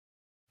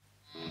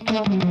モ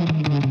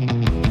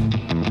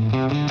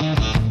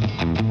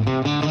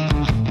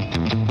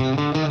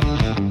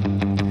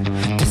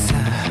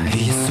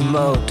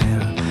テル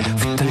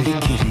二人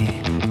きり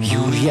夕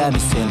闇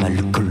迫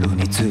る頃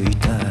に着い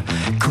た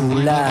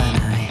暗な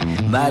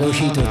い窓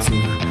一つ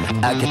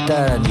開け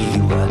たら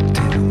賑わって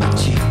る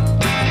街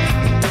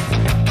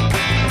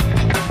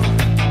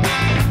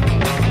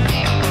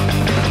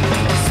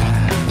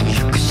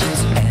浴室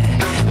へ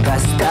バ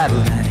スタブ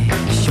ない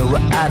昭和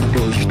の路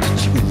地途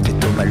中で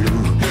止まる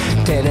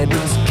テレビ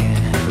つけ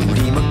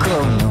リモコ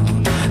ンの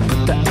ボ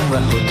タンは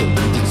ほとん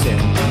ど全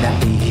部な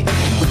い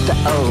歌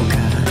おうか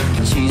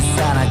小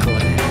さな声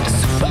ソ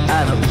ファ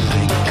ーの上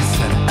に重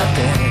なって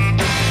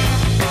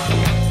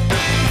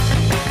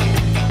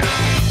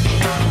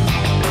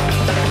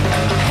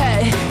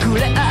Hey 触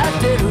れ合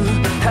ってる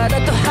肌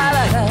と腹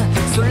が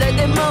それ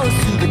でもう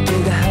全て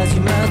が始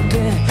まって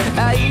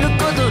愛の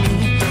ことに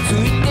つ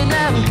いて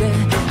なんて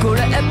こ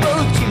れっぽ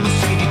っちも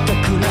知りた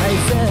くない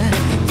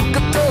ぜ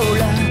深通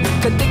ら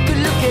出てくる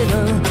けど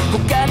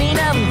他に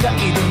なんか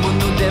いるも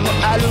のでも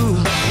ある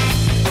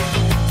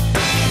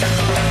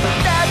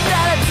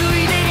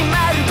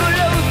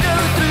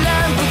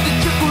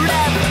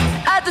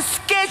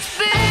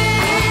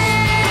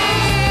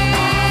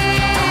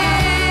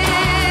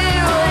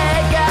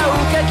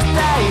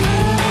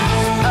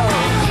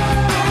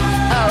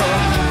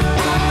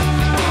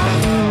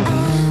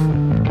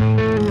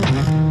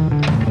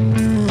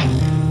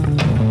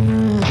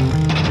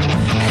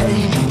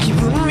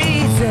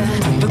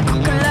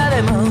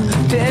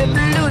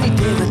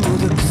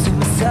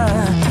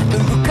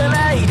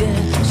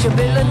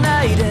喋ら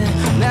ないで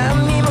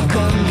何にも考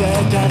え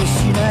たり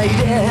しないで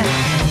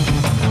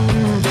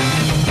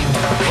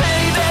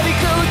Hey baby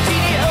こっちに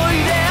おい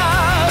でよ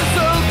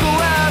そこ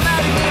はあま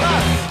りにも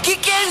危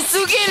険す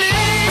ぎる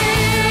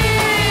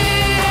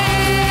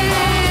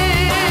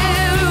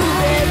上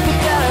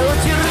から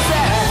落ちるさ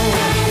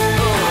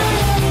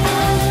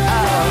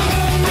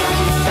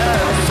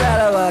さ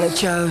らわれ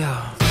ちゃう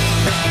よ